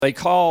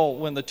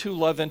When the two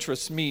love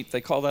interests meet,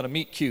 they call that a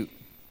meet cute.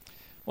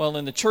 Well,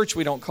 in the church,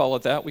 we don't call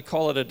it that. We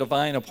call it a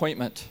divine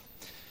appointment.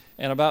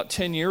 And about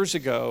 10 years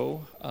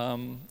ago,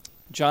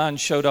 John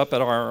showed up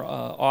at our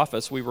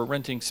office. We were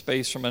renting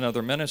space from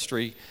another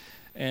ministry,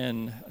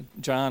 and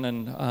John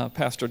and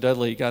Pastor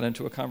Dudley got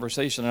into a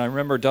conversation. And I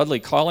remember Dudley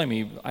calling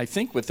me, I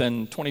think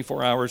within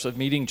 24 hours of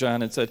meeting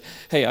John, and said,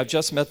 "Hey, I've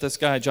just met this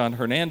guy, John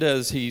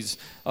Hernandez. He's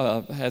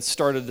has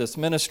started this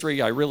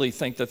ministry. I really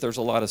think that there's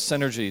a lot of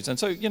synergies." And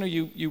so,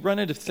 you run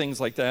into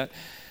things like that.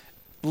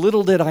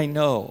 Little did I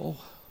know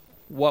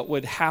what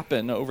would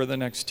happen over the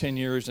next 10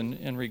 years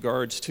in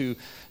regards to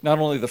not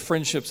only the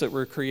friendships that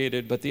were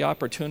created, but the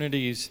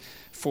opportunities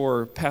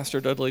for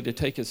Pastor Dudley to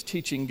take his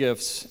teaching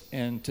gifts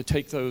and to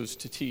take those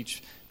to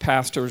teach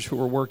pastors who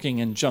were working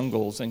in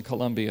jungles in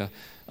Colombia,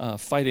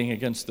 fighting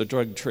against the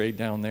drug trade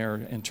down there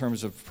in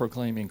terms of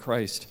proclaiming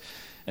Christ.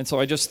 And so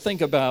I just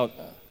think about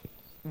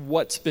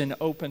what's been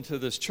open to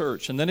this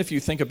church. And then if you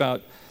think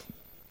about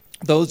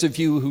those of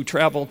you who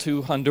travel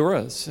to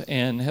Honduras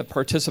and have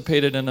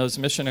participated in those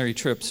missionary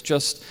trips,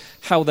 just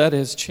how that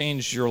has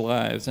changed your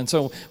lives. And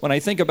so when I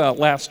think about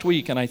last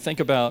week and I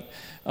think about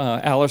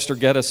Alistair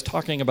Geddes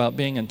talking about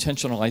being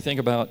intentional, I think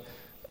about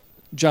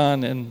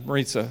John and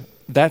Maritza.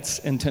 That's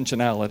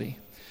intentionality.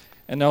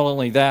 And not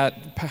only that,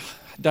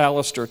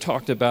 Alistair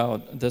talked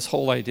about this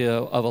whole idea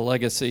of a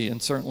legacy,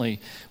 and certainly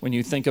when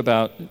you think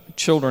about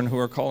children who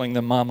are calling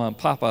them mama and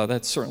papa,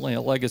 that's certainly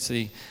a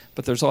legacy,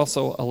 but there's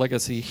also a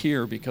legacy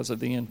here because of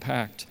the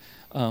impact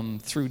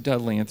through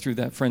Dudley and through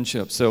that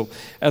friendship. So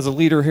as a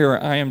leader here,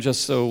 I am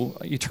just so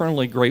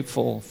eternally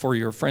grateful for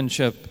your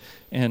friendship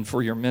and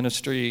for your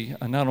ministry,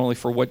 not only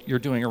for what you're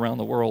doing around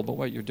the world, but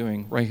what you're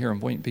doing right here in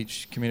Boynton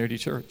Beach Community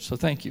Church. So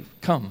thank you.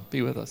 Come,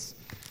 be with us.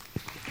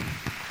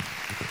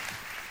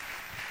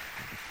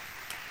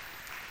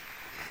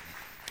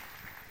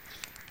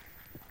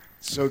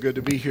 So good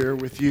to be here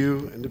with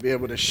you and to be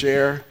able to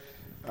share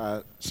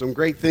some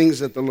great things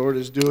that the Lord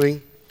is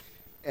doing.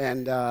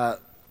 And I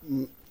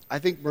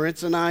think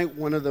Maritza and I,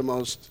 one of the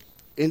most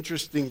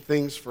interesting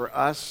things for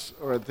us,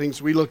 or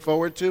things we look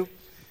forward to,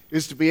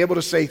 is to be able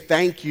to say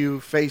thank you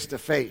face to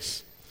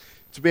face.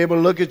 To be able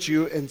to look at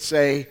you and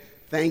say,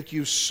 thank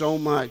you so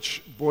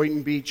much,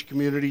 Boynton Beach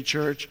Community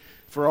Church,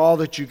 for all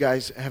that you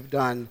guys have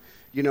done.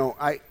 You know,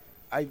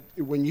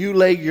 when you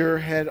lay your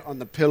head on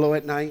the pillow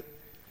at night,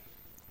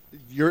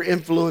 your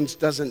influence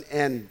doesn't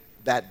end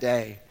that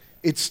day.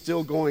 It's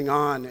still going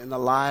on in the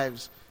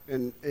lives,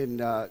 in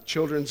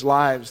children's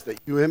lives that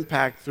you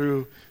impact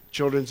through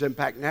Children's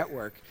Impact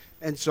Network.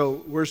 And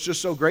so we're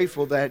just so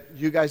grateful that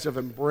you guys have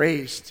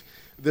embraced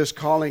this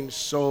calling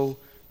so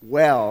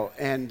well.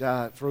 And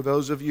for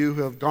those of you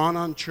who have gone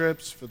on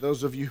trips, for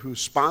those of you who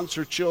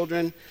sponsor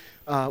children,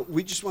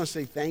 we just want to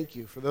say thank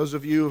you. For those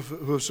of you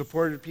who have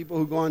supported people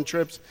who go on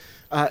trips,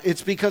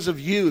 it's because of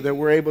you that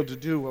we're able to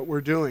do what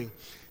we're doing.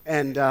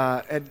 And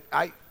I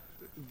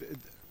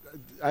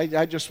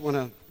just want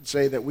to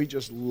say that we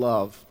just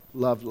love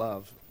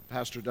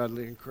Pastor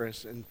Dudley and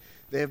Chris, and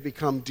they have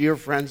become dear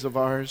friends of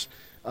ours.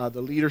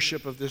 The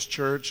leadership of this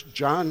church,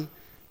 John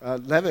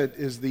Levitt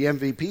is the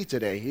MVP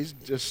today. He's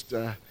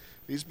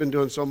been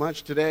doing so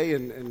much today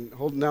and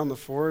holding down the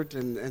fort,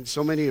 and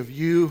so many of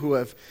you who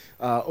have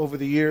over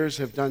the years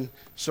have done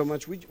so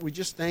much. We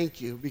just thank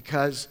you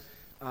because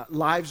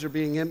lives are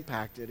being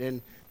impacted,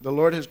 and the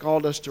Lord has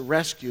called us to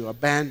rescue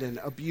abandoned,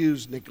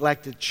 abused,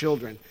 neglected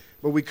children.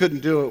 But we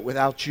couldn't do it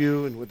without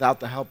you and without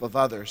the help of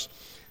others.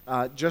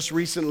 Just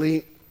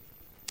recently,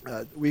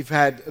 we've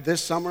had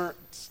this summer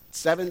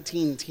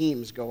 17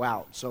 teams go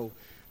out. So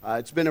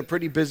it's been a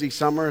pretty busy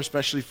summer,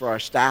 especially for our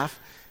staff.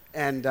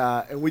 And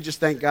we just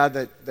thank God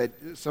that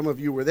some of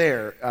you were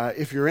there.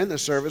 If you're in the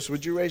service,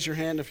 would you raise your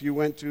hand if you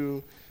went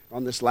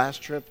on this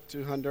last trip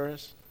to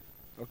Honduras?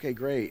 Okay,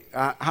 great.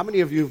 How many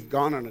of you have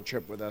gone on a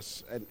trip with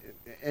us at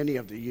any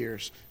of the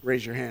years?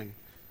 Raise your hand.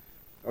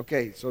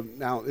 Okay, so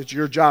now it's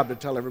your job to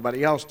tell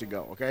everybody else to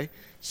go, okay?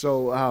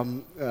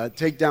 So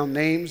take down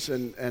names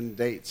and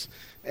dates.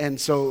 And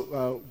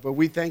so, but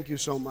we thank you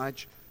so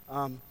much.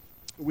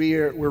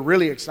 We're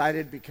really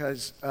excited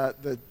because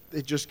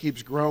it just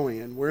keeps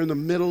growing. And we're in the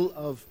middle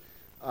of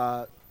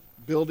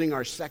building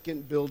our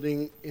second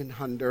building in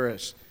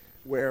Honduras,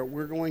 where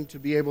we're going to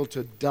be able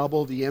to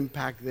double the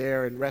impact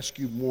there and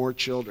rescue more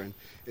children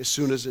as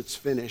soon as it's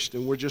finished.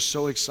 And we're just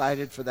so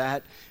excited for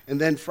that.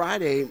 And then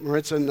Friday,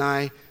 Maritza and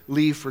I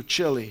leave for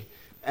Chile.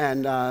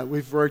 And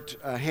we've worked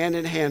hand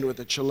in hand with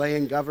the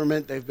Chilean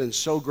government. They've been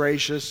so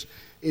gracious.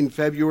 In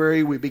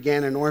February, we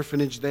began an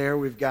orphanage there.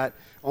 We've got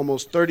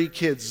almost 30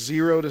 kids,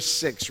 0 to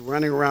 6,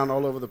 running around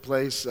all over the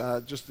place,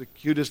 just the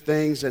cutest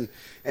things. And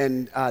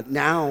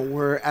now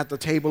we're at the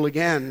table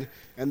again,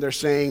 and they're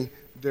saying,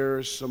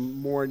 there's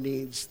some more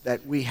needs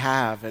that we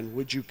have, and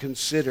would you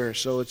consider?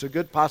 So it's a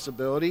good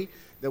possibility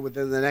that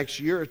within the next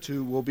year or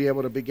two, we'll be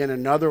able to begin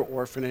another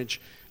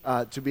orphanage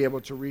to be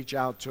able to reach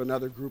out to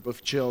another group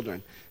of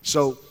children.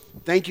 So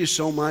thank you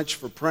so much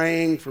for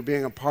praying, for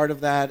being a part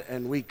of that,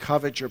 and we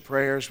covet your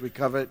prayers. We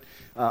covet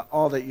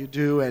all that you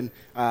do. And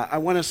I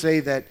want to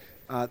say that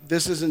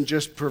This isn't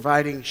just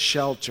providing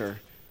shelter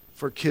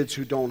for kids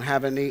who don't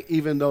have any,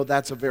 even though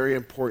that's a very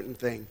important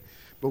thing.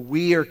 But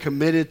we are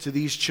committed to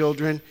these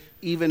children,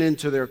 even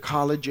into their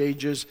college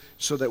ages,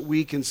 so that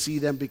we can see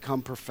them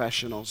become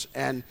professionals.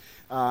 And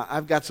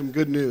I've got some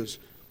good news.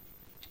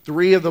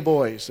 3 of the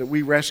boys that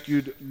we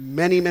rescued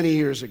many, many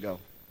years ago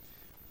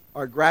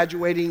are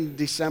graduating in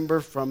December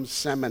from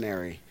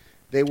seminary.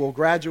 They will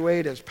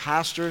graduate as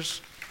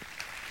pastors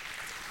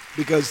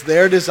because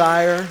their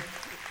desire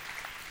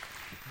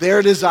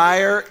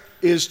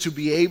is to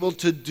be able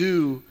to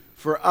do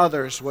for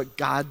others what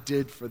God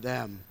did for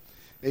them.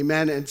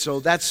 Amen. And so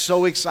that's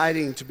so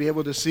exciting to be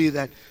able to see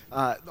that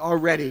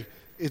already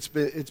it's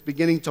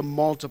beginning to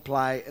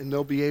multiply, and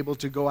they'll be able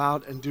to go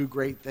out and do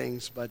great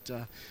things. But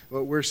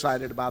we're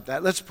excited about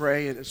that. Let's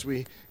pray as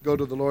we go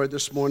to the Lord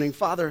this morning.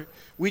 Father,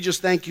 we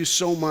just thank you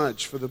so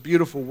much for the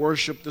beautiful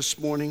worship this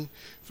morning,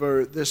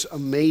 for this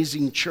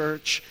amazing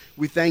church.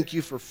 We thank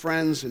you for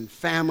friends and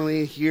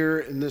family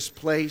here in this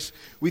place.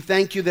 We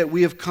thank you that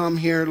we have come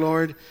here,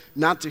 Lord,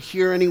 not to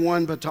hear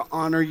anyone, but to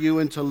honor you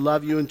and to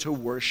love you and to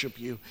worship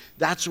you.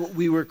 That's what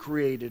we were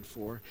created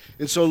for.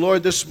 And so,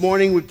 Lord, this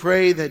morning we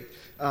pray that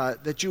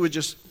you would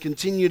just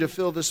continue to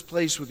fill this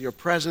place with your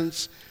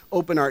presence,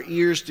 open our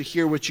ears to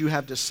hear what you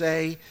have to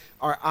say,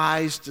 our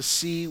eyes to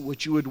see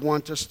what you would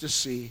want us to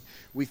see.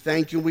 We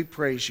thank you and we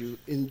praise you.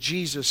 In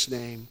Jesus'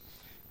 name,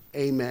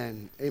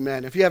 amen.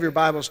 Amen. If you have your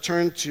Bibles,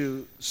 turn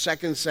to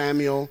 2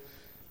 Samuel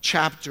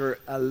chapter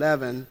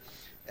 11.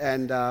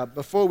 And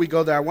before we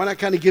go there, I want to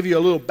kind of give you a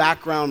little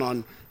background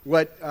on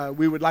what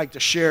we would like to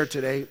share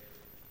today.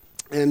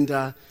 And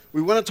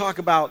we want to talk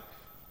about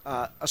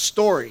a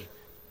story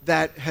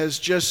that has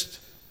just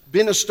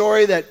been a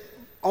story that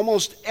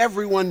almost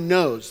everyone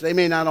knows. They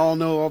may not all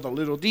know all the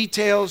little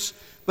details,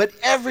 but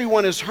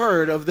everyone has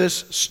heard of this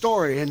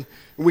story. And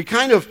we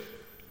kind of,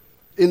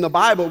 in the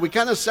Bible, we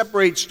kind of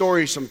separate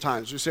stories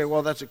sometimes. We say,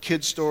 well, that's a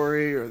kid's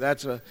story, or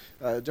that's a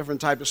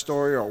different type of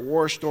story, or a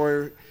war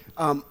story.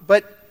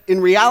 But in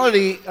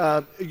reality,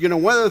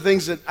 one of the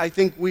things that I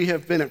think we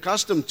have been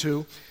accustomed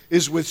to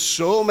is with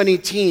so many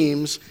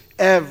teams,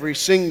 every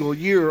single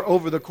year,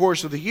 over the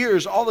course of the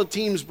years, all the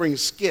teams bring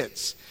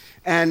skits.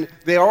 And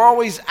they are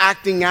always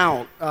acting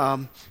out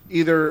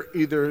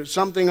either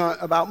something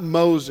about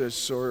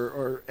Moses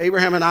or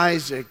Abraham and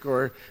Isaac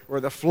or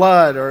the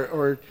flood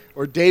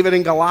or David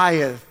and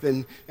Goliath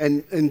and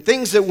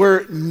things that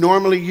we're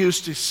normally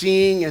used to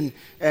seeing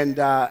and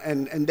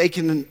they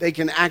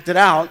can act it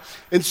out.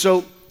 And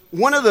so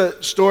one of the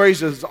stories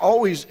that has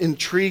always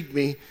intrigued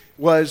me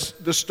was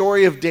the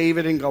story of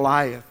David and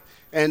Goliath.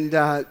 And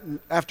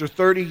after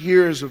 30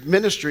 years of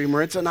ministry,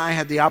 Maritza and I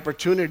had the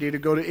opportunity to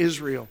go to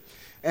Israel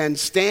and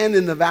stand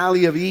in the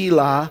valley of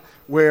Elah,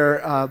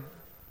 where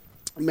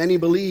many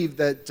believe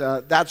that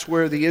that's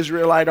where the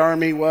Israelite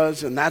army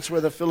was, and that's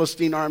where the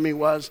Philistine army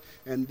was,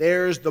 and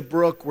there's the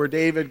brook where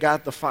David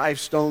got the 5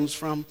 stones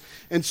from.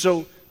 And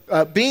so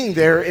being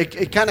there,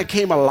 it kind of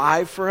came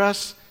alive for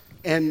us.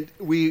 And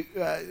we,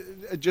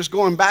 just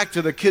going back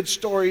to the kids'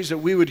 stories that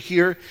we would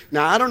hear.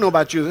 Now, I don't know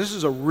about you, this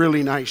is a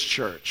really nice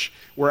church.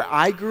 Where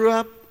I grew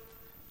up,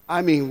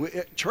 I mean,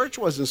 church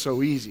wasn't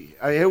so easy.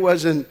 It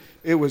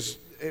was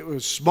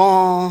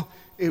small.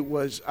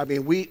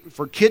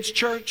 For kids'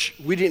 church,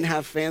 we didn't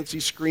have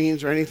fancy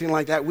screens or anything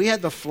like that. We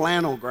had the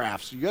flannel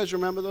graphs. You guys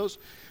remember those?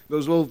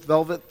 Those little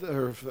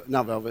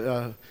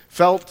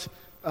felt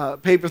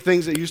paper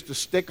things that used to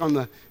stick on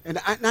the, and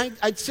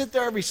I'd sit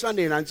there every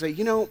Sunday and I'd say,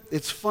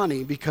 it's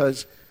funny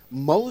because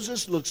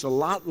Moses looks a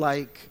lot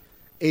like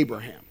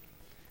Abraham.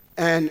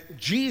 And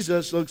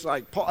Jesus looks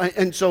like Paul.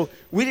 And so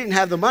we didn't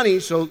have the money,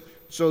 so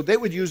they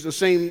would use the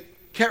same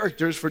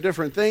characters for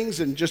different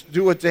things and just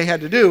do what they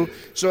had to do.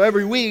 So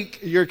every week,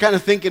 you're kind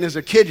of thinking as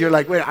a kid, you're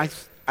like, wait, I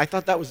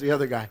thought that was the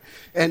other guy.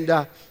 And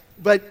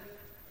but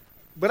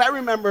I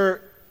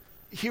remember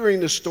hearing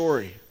the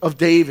story of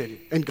David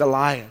and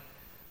Goliath.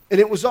 And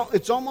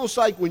it's almost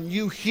like when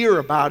you hear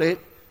about it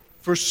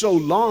for so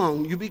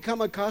long, you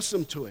become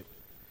accustomed to it.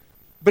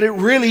 But it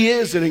really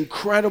is an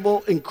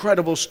incredible,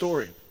 incredible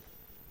story.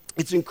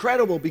 It's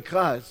incredible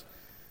because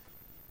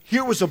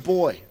here was a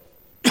boy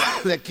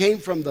that came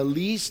from the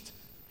least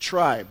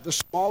tribe, the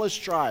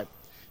smallest tribe.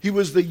 He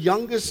was the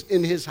youngest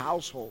in his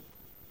household.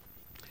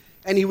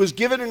 And he was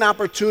given an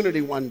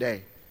opportunity one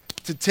day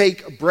to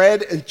take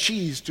bread and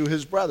cheese to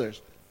his brothers.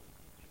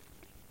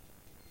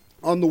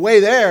 On the way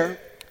there,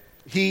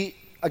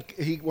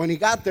 when he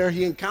got there,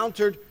 he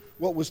encountered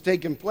what was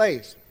taking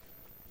place.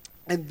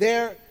 And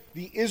there,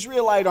 the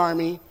Israelite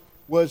army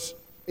was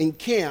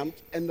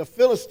encamped, and the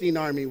Philistine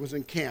army was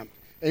encamped.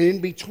 And in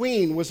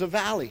between was a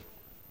valley.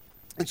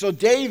 And so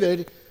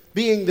David,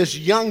 being this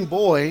young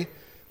boy,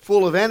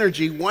 full of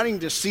energy, wanting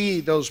to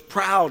see those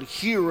proud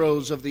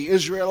heroes of the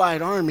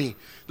Israelite army,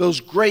 those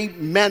great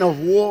men of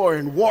war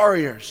and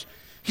warriors,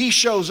 he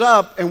shows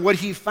up, and what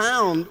he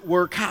found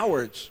were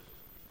cowards.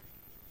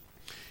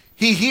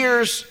 He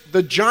hears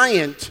the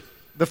giant,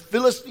 the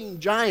Philistine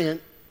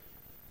giant,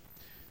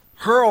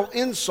 hurl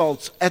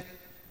insults at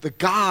the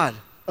God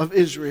of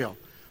Israel,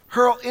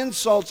 hurl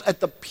insults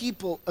at the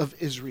people of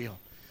Israel.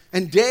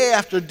 And day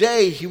after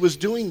day, he was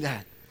doing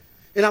that.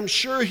 And I'm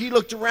sure he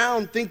looked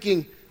around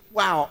thinking,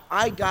 wow,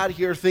 I got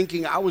here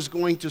thinking I was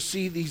going to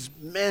see these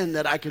men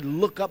that I could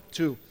look up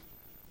to.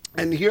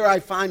 And here I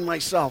find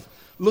myself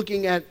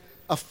looking at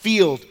a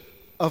field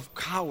of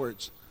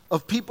cowards,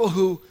 of people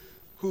who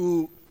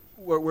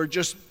were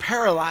just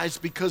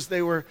paralyzed because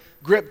they were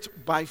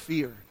gripped by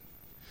fear.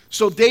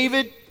 So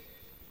David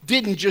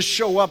didn't just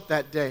show up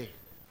that day.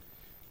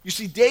 You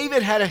see,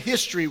 David had a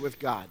history with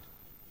God.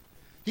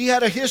 He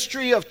had a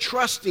history of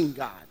trusting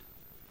God.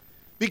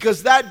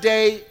 Because that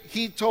day,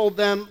 he told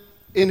them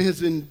in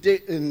this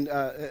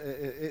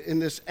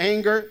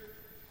anger,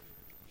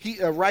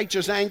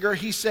 righteous anger,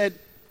 he said,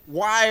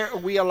 why are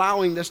we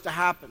allowing this to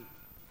happen?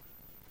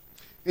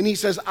 And he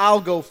says,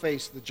 I'll go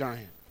face the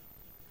giant.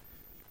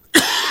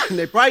 And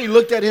they probably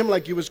looked at him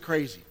like he was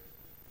crazy.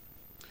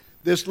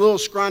 This little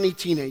scrawny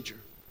teenager.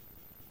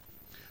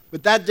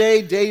 But that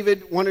day,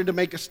 David wanted to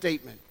make a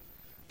statement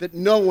that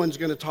no one's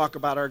going to talk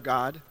about our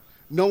God.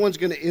 No one's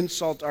going to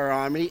insult our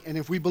army. And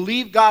if we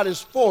believe God is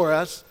for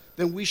us,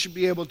 then we should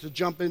be able to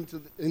jump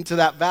into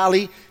that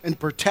valley and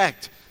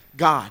protect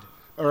God,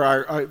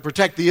 or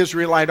protect the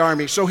Israelite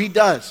army. So he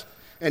does.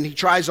 And he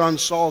tries on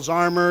Saul's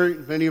armor.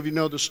 Many of you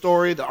know the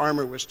story. The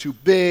armor was too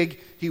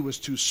big. He was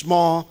too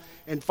small.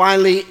 And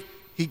finally,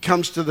 he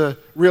comes to the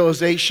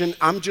realization,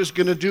 I'm just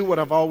going to do what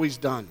I've always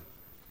done.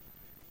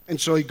 And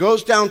so he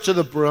goes down to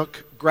the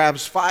brook,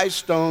 grabs 5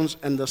 stones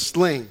and the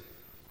sling.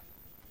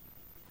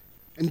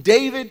 And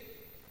David,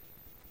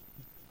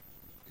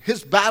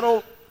 his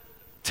battle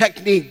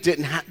technique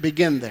didn't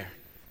begin there,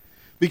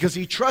 because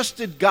he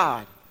trusted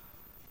God.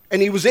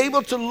 And he was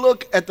able to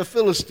look at the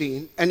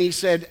Philistine, and he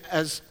said,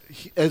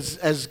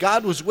 as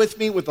God was with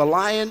me with the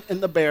lion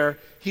and the bear,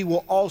 he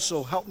will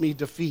also help me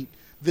defeat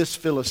this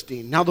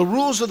Philistine. Now, the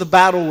rules of the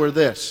battle were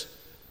this.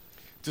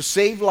 To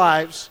save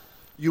lives,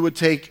 you would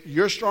take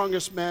your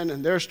strongest men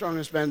and their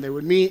strongest men. They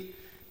would meet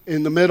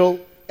in the middle,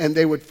 and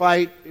they would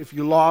fight. If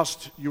you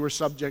lost, you were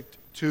subject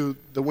to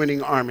the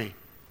winning army.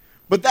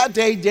 But that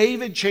day,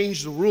 David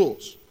changed the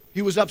rules.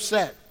 He was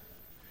upset.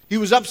 He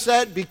was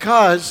upset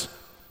because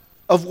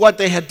of what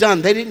they had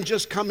done. They didn't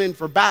just come in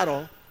for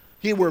battle.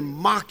 They were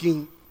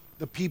mocking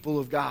the people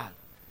of God.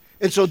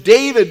 And so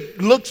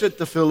David looks at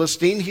the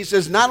Philistine. He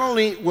says, not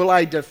only will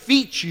I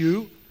defeat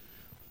you,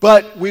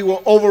 but we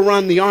will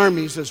overrun the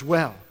armies as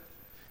well.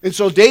 And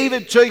so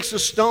David takes a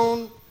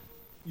stone,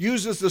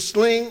 uses the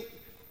sling,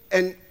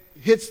 and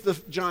hits the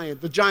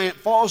giant. The giant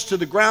falls to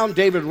the ground.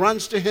 David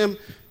runs to him,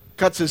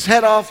 cuts his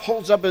head off,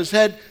 holds up his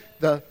head.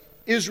 The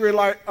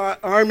Israelite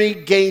army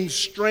gains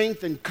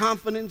strength and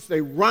confidence.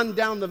 They run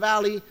down the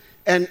valley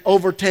and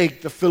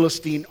overtake the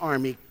Philistine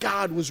army.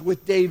 God was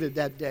with David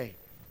that day.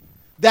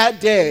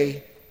 That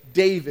day,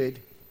 David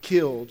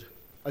killed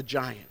a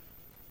giant.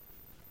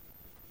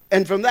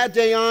 And from that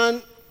day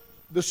on,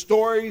 the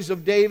stories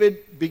of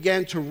David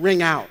began to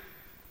ring out.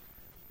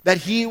 That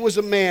he was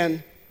a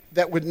man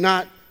that would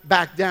not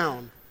back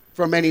down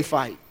from any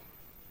fight.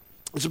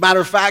 As a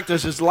matter of fact,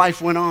 as his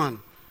life went on,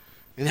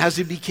 and as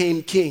he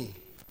became king,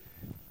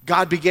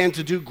 God began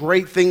to do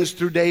great things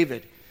through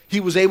David. He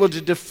was able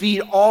to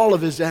defeat all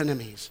of his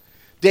enemies.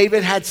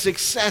 David had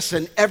success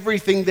in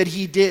everything that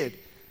he did.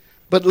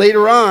 But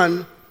later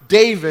on,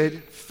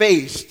 David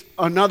faced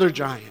another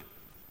giant.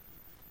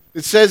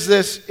 It says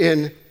this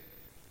in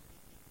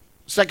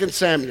 2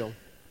 Samuel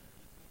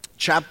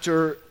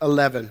chapter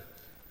 11.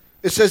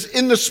 It says,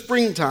 in the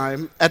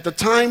springtime, at the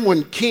time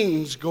when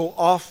kings go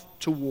off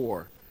to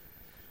war,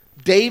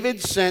 David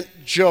sent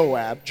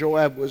Joab.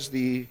 Joab was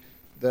the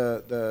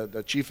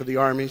chief of the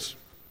armies,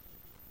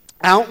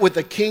 out with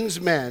the king's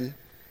men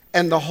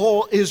and the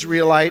whole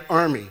Israelite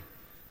army.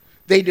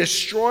 They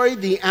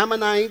destroyed the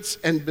Ammonites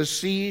and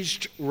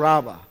besieged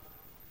Rabbah.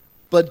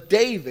 But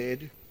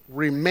David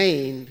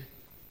remained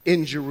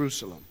in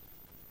Jerusalem.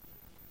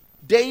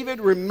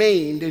 David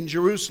remained in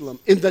Jerusalem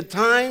in the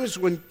times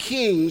when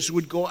kings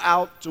would go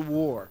out to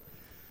war.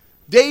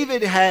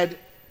 David had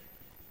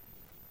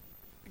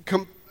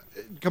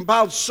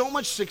compiled so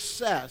much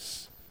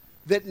success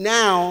that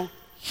now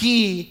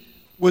he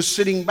was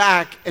sitting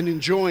back and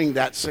enjoying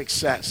that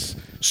success.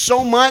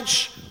 So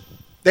much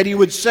that he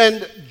would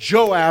send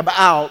Joab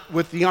out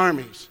with the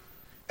armies.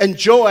 And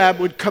Joab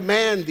would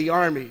command the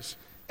armies,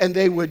 and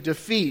they would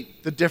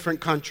defeat the different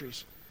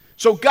countries.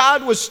 So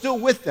God was still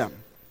with them.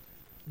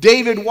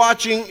 David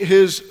watching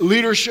his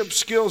leadership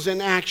skills in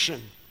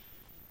action.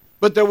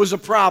 But there was a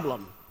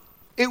problem.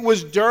 It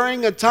was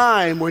during a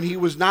time when he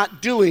was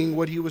not doing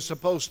what he was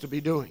supposed to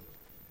be doing.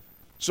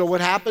 So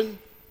what happened?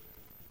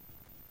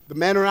 The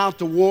men are out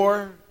to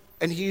war,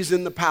 and he's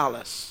in the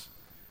palace.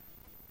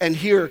 And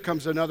here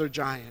comes another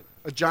giant,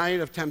 a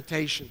giant of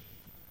temptation,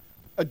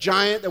 a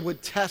giant that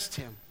would test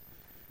him.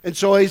 And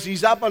so as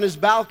he's up on his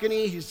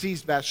balcony, he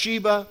sees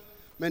Bathsheba.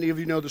 Many of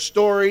you know the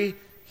story.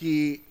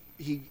 He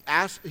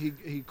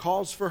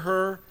calls for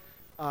her.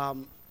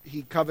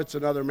 He covets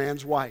another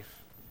man's wife.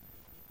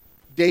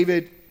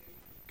 David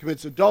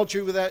commits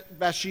adultery with that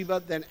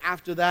Bathsheba. Then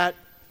after that,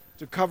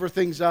 to cover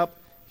things up,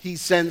 he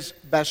sends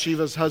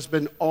Bathsheba's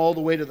husband all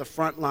the way to the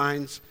front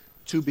lines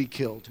to be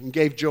killed and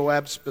gave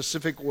Joab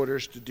specific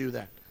orders to do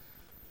that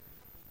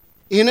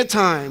in a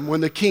time when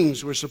the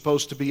kings were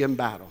supposed to be in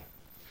battle.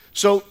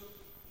 So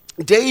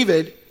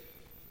David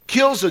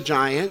kills a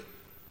giant.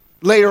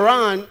 Later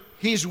on,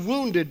 he's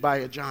wounded by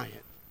a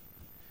giant.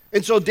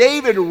 And so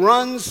David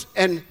runs,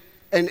 and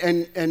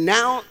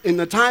now in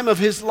the time of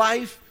his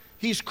life,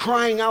 he's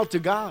crying out to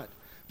God.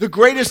 The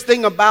greatest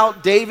thing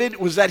about David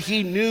was that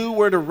he knew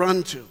where to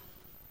run to.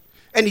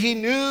 And he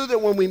knew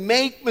that when we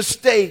make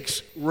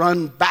mistakes,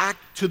 run back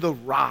to the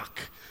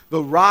rock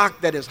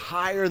that is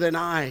higher than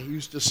I, he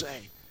used to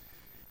say.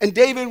 And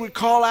David would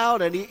call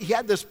out, and he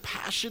had this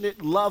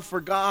passionate love for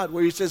God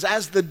where he says,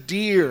 as the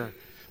deer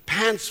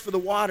pants for the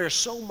water,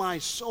 so my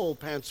soul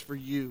pants for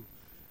you.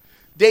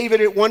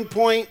 David, at one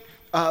point,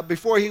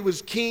 before he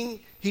was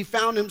king, he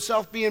found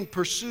himself being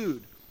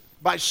pursued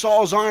by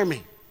Saul's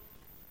army.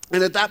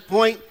 And at that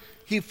point,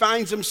 he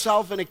finds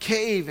himself in a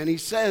cave, and he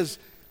says,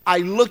 I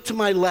looked to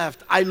my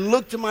left, I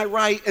looked to my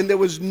right, and there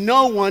was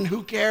no one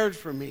who cared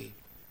for me.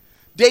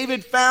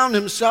 David found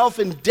himself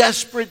in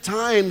desperate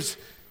times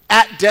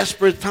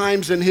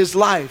in his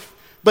life,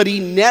 but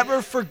he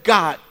never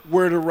forgot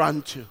where to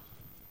run to.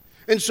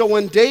 And so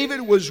when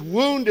David was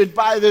wounded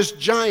by this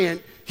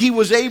giant, he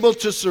was able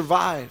to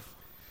survive.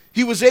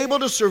 He was able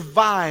to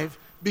survive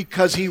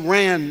because he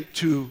ran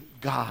to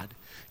God.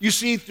 You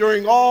see,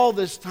 during all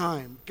this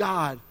time,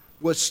 God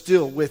was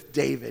still with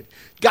David.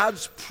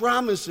 God's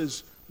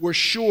promises were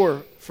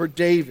sure for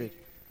David.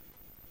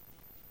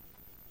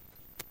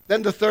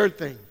 Then the third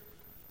thing,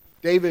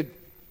 David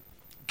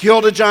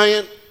killed a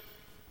giant.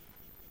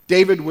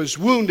 David was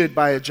wounded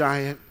by a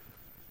giant,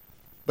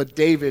 but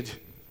David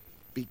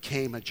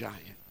became a giant.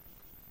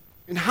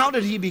 And how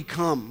did he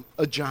become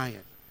a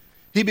giant?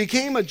 He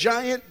became a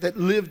giant that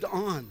lived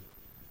on,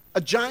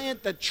 a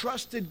giant that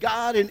trusted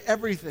God in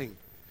everything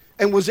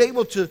and was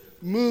able to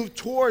move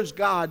towards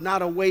God,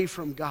 not away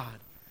from God.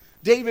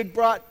 David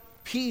brought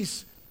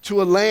peace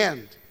to a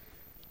land.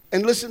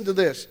 And listen to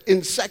this.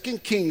 In 2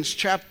 Kings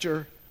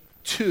chapter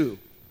 2,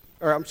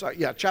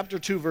 chapter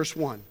 2, verse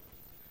 1.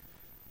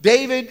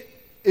 David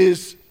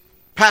is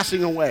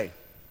passing away.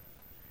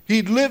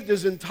 He'd lived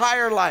his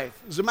entire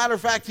life. As a matter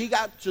of fact, he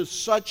got to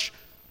such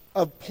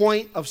a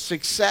point of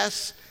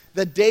success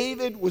that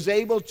David was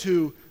able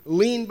to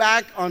lean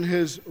back on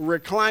his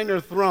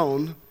recliner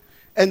throne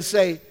and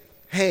say,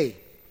 hey,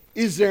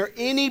 is there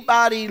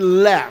anybody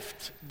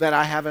left that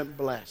I haven't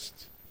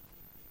blessed?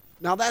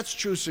 Now that's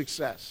true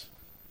success.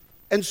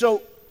 And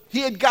so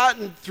he had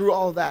gotten through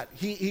all that.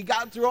 He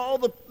got through all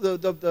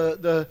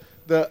the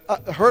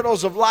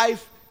hurdles of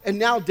life, and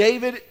now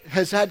David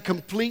has had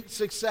complete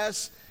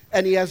success,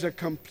 and he has a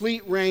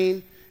complete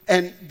reign,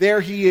 and there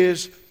he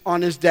is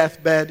on his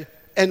deathbed.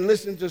 And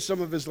listen to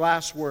some of his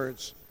last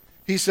words.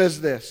 He says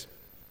this,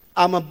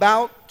 I'm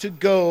about to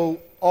go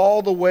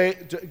the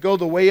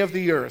way of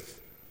the earth.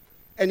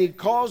 And he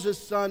calls his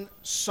son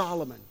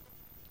Solomon.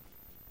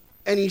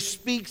 And he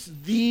speaks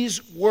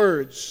these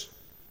words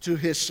to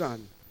his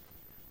son.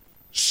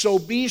 So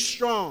be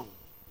strong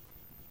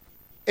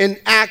and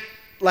act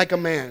like a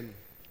man,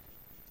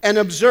 and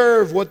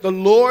observe what the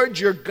Lord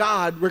your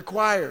God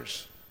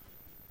requires.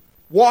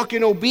 Walk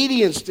in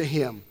obedience to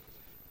him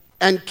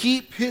and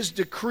keep his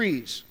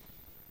decrees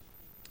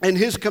and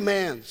his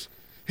commands,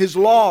 his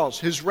laws,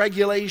 his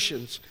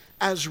regulations,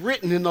 as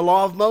written in the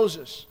law of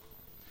Moses.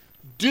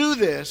 Do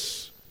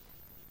this,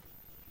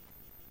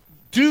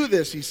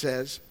 he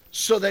says,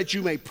 so that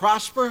you may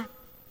prosper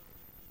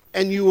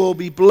and you will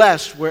be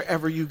blessed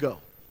wherever you go.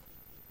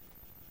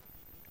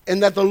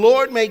 And that the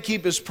Lord may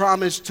keep his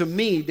promise to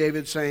me,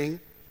 David saying,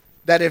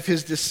 that if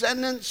his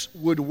descendants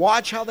would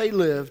watch how they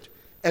lived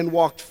and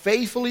walked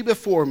faithfully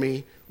before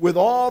me with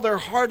all their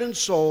heart and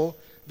soul,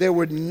 there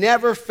would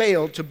never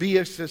fail to be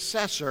a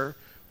successor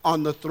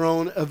on the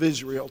throne of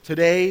Israel.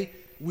 Today,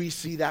 we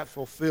see that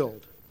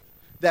fulfilled.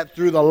 That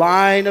through the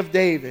line of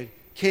David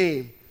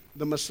came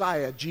the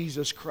Messiah,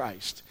 Jesus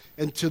Christ.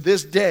 And to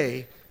this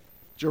day,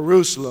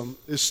 Jerusalem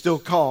is still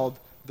called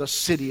the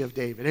city of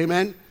David.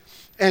 Amen?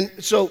 And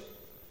so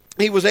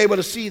he was able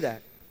to see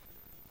that.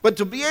 But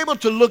to be able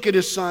to look at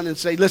his son and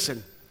say,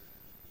 listen,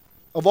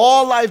 of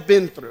all I've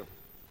been through,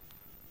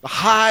 the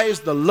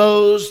highs, the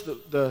lows,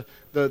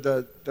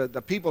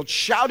 the people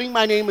shouting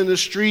my name in the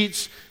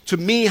streets, to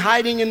me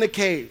hiding in the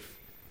cave,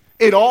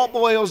 it all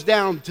boils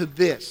down to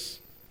this.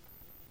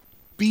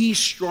 Be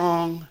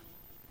strong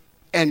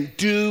and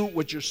do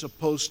what you're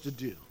supposed to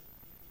do.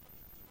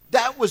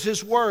 That was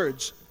his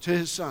words to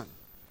his son.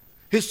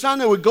 His son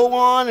that would go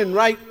on and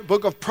write the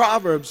book of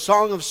Proverbs, the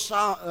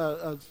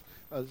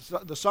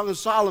Song of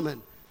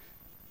Solomon,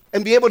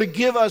 and be able to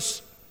give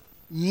us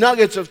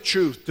nuggets of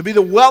truth, to be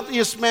the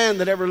wealthiest man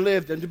that ever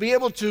lived, and to be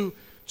able to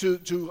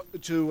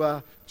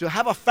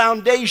have a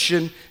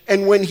foundation.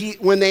 And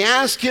when they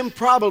ask him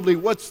probably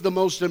what's the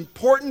most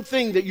important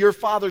thing that your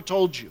father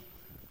told you,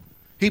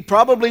 he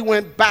probably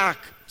went back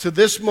to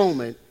this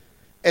moment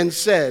and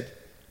said,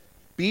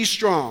 be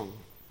strong,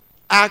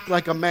 act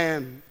like a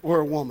man or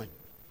a woman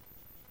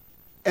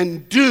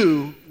and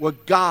do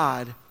what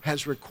God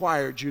has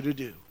required you to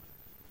do.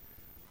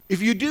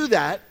 If you do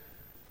that,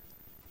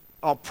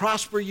 I'll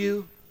prosper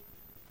you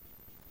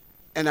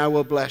and I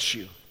will bless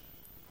you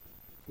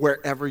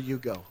wherever you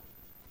go.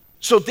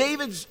 So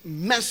David's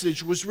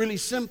message was really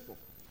simple.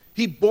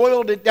 He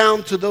boiled it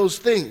down to those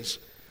things.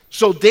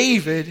 So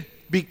David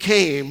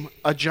became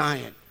a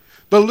giant.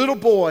 The little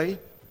boy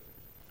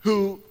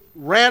who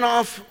ran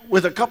off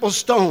with a couple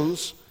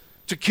stones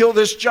to kill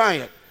this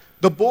giant.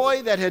 The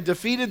boy that had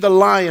defeated the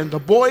lion. The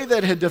boy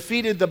that had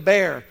defeated the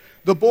bear.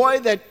 The boy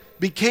that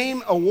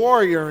became a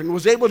warrior and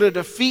was able to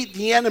defeat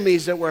the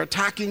enemies that were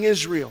attacking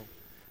Israel.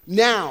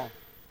 Now,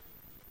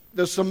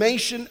 the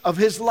summation of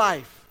his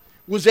life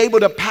was able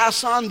to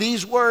pass on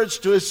these words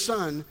to his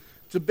son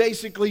to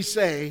basically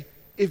say,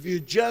 if you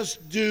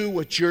just do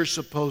what you're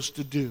supposed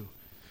to do.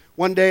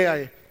 One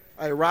day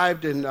I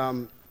arrived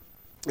in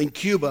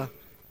Cuba,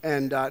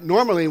 and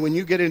normally when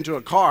you get into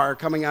a car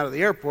coming out of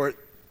the airport,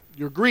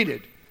 you're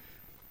greeted.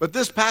 But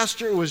this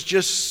pastor was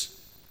just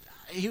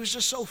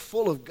so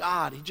full of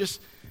God. He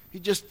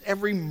just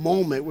every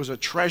moment was a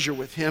treasure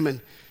with him. And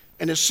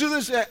as soon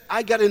as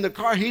I got in the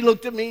car, he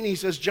looked at me and he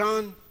says,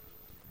 John,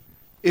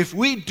 if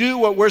we do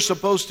what we're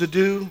supposed to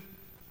do,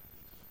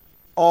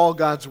 all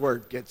God's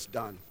word gets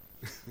done.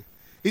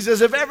 He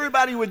says, if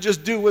everybody would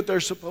just do what they're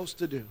supposed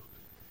to do.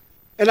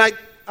 And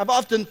I've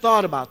often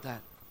thought about that.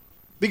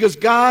 Because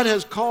God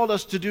has called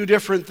us to do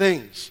different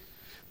things.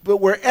 But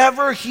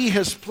wherever He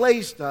has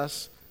placed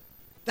us,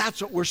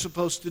 that's what we're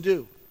supposed to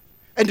do.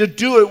 And to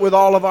do it with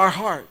all of our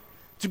heart.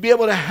 To be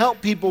able to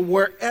help people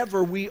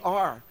wherever we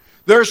are.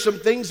 There are some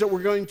things that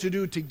we're going to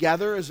do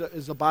together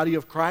as a body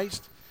of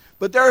Christ.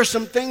 But there are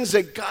some things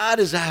that God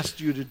has asked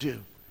you to do.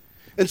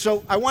 And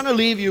so I want to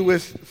leave you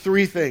with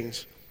three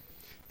things.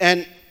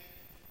 And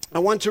I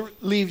want to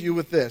leave you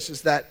with this,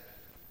 is that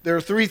there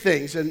are three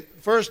things. And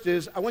first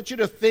is, I want you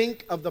to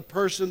think of the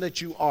person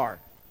that you are.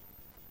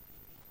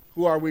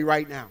 Who are we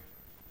right now?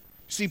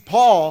 See,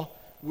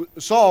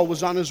 Saul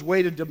was on his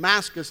way to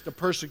Damascus to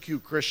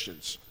persecute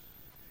Christians.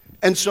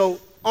 And so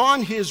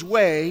on his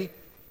way,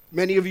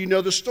 many of you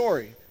know the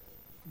story.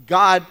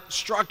 God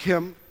struck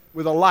him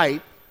with a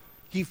light.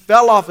 He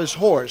fell off his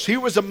horse. He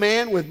was a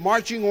man with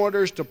marching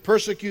orders to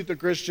persecute the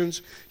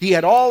Christians. He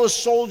had all the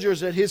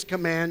soldiers at his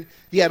command.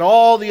 He had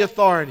all the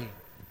authority.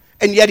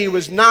 And yet he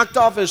was knocked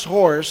off his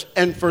horse,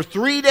 and for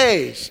 3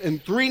 days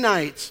and 3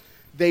 nights,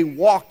 they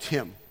walked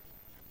him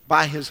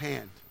by his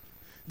hand.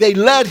 They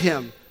led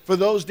him for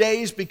those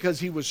days because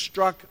he was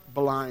struck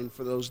blind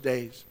for those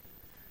days.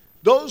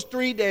 Those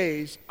 3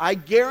 days, I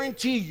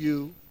guarantee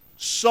you,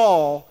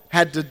 Saul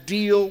had to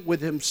deal with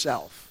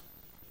himself.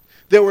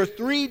 There were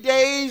 3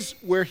 days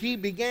where he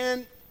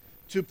began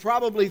to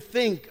probably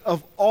think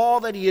of all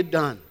that he had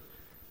done,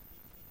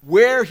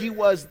 where he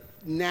was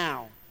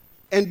now,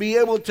 and be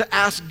able to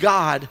ask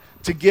God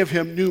to give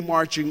him new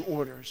marching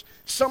orders.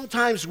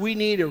 Sometimes we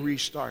need a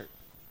restart.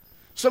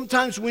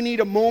 Sometimes we need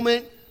a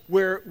moment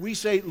where we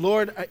say,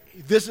 Lord,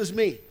 this is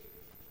me.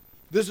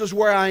 This is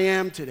where I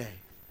am today.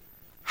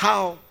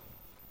 How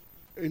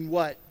and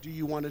what do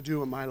you want to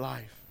do in my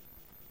life?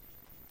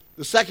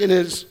 The second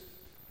is,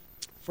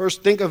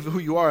 first, think of who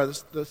you are.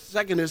 The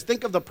second is,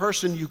 think of the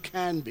person you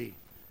can be.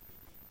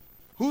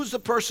 Who's the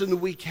person that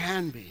we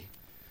can be?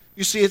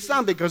 You see, it's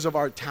not because of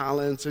our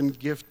talents and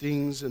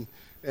giftings,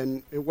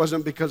 and it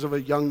wasn't because of a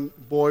young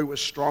boy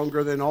was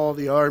stronger than all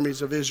the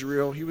armies of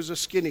Israel. He was a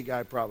skinny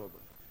guy, probably.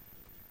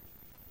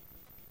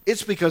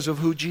 It's because of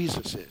who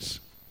Jesus is.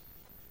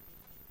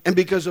 And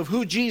because of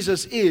who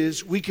Jesus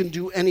is, we can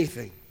do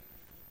anything.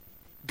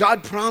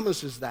 God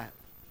promises that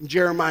in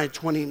Jeremiah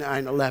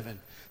 29:11.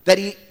 That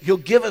He'll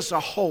give us a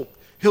hope.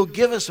 He'll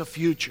give us a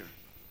future.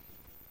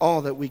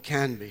 All that we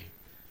can be.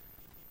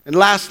 And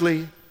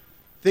lastly,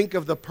 think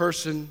of the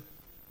person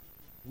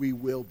we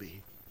will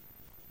be.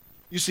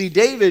 You see,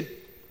 David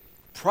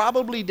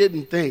probably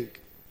didn't think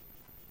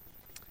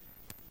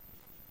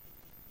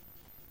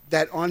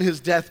that on his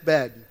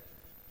deathbed,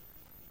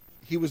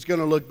 he was going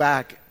to look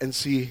back and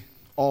see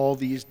all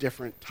these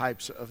different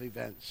types of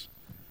events.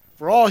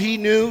 For all he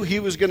knew, he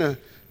was going to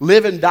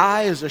live and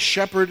die as a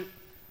shepherd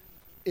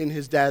on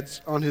his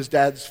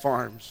dad's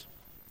farms.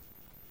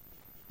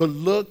 But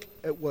look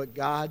at what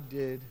God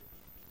did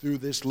through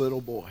this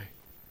little boy.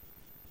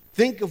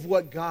 Think of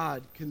what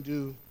God can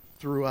do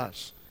through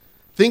us.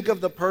 Think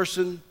of the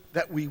person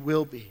that we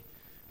will be.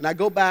 And I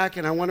go back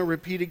and I want to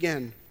repeat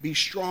again, be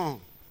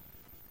strong.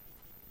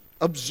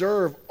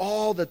 Observe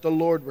all that the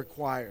Lord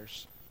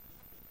requires.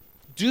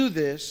 Do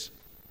this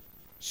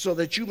so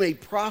that you may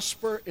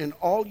prosper in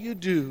all you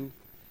do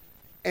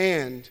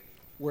and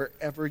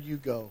wherever you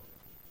go.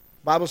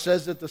 The Bible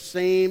says that the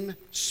same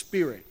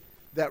Spirit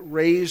that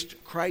raised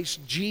Christ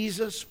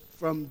Jesus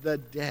from the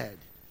dead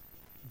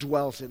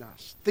dwells in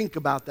us. Think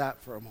about that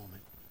for a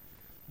moment.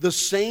 The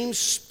same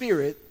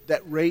Spirit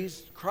that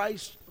raised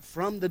Christ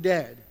from the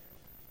dead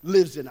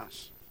lives in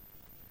us.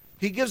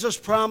 He gives us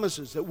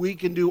promises that we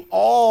can do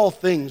all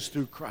things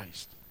through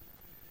Christ.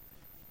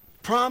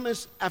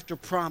 Promise after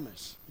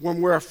promise.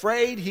 When we're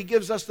afraid, he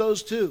gives us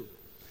those too.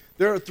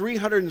 There are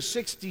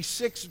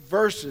 366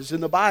 verses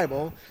in the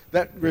Bible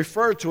that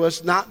refer to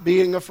us not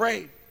being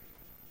afraid.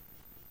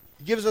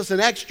 He gives us an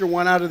extra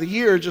one out of the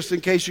year just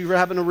in case you're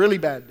having a really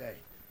bad day.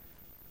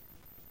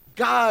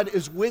 God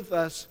is with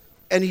us,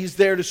 and he's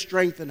there to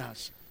strengthen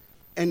us.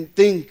 And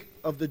think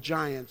of the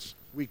giants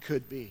we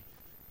could be.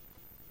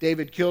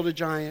 David killed a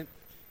giant.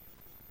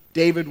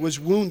 David was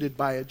wounded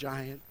by a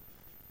giant.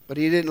 But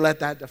he didn't let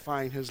that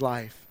define his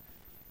life.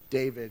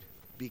 David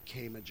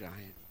became a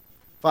giant.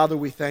 Father,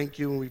 we thank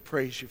you and we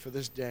praise you for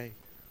this day.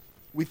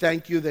 We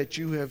thank you that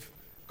you have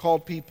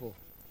called people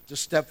to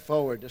step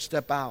forward, to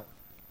step out,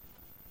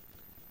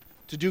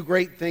 to do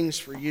great things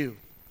for you.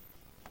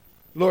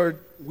 Lord,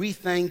 we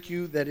thank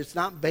you that it's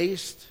not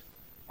based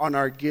on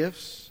our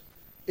gifts.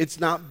 It's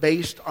not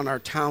based on our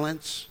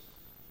talents,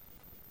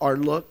 our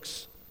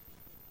looks,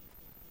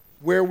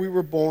 where we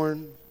were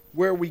born,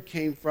 where we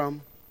came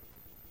from,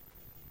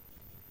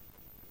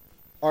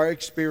 our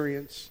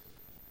experience.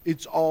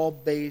 It's all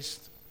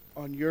based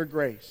on your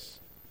grace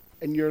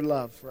and your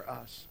love for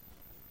us.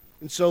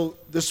 And so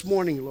this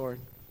morning, Lord,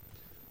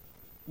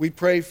 we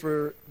pray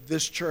for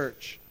this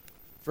church,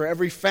 for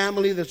every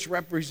family that's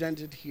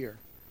represented here.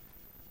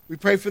 We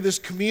pray for this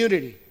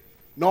community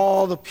and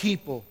all the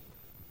people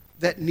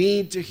that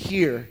need to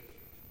hear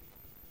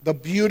the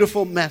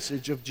beautiful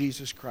message of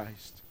Jesus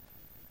Christ.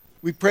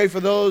 We pray for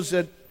those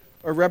that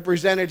are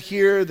represented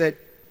here that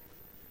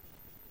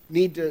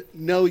need to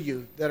know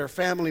you, that are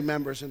family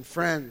members and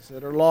friends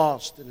that are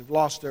lost and have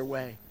lost their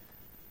way.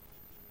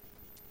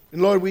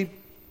 And Lord, we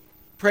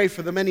pray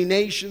for the many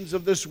nations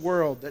of this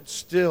world that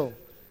still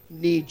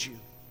need you,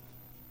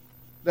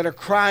 that are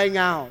crying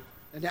out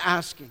and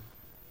asking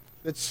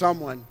that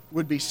someone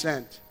would be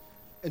sent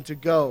and to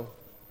go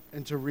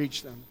and to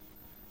reach them.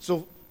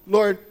 So,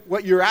 Lord,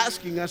 what you're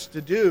asking us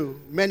to do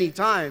many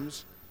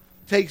times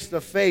takes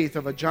the faith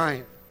of a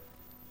giant.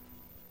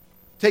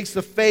 Takes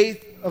the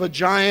faith of a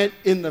giant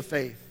in the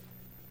faith.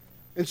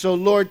 And so,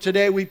 Lord,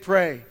 today we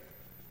pray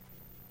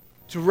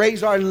to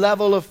raise our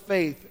level of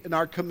faith and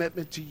our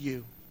commitment to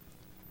you.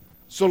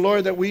 So,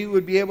 Lord, that we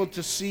would be able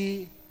to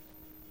see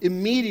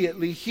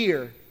immediately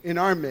here in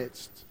our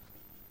midst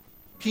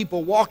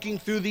people walking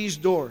through these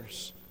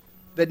doors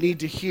that need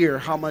to hear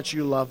how much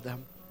you love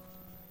them.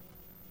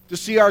 To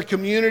see our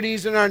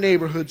communities and our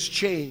neighborhoods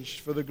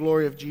changed for the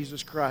glory of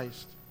Jesus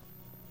Christ.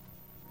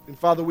 And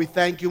Father, we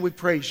thank you and we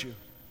praise you.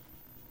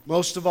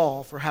 Most of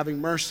all, for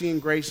having mercy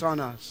and grace on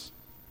us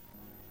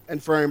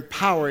and for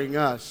empowering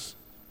us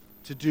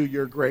to do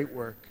your great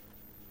work.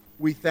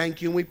 We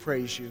thank you and we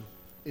praise you.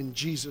 In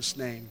Jesus'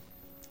 name,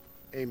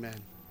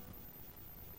 amen.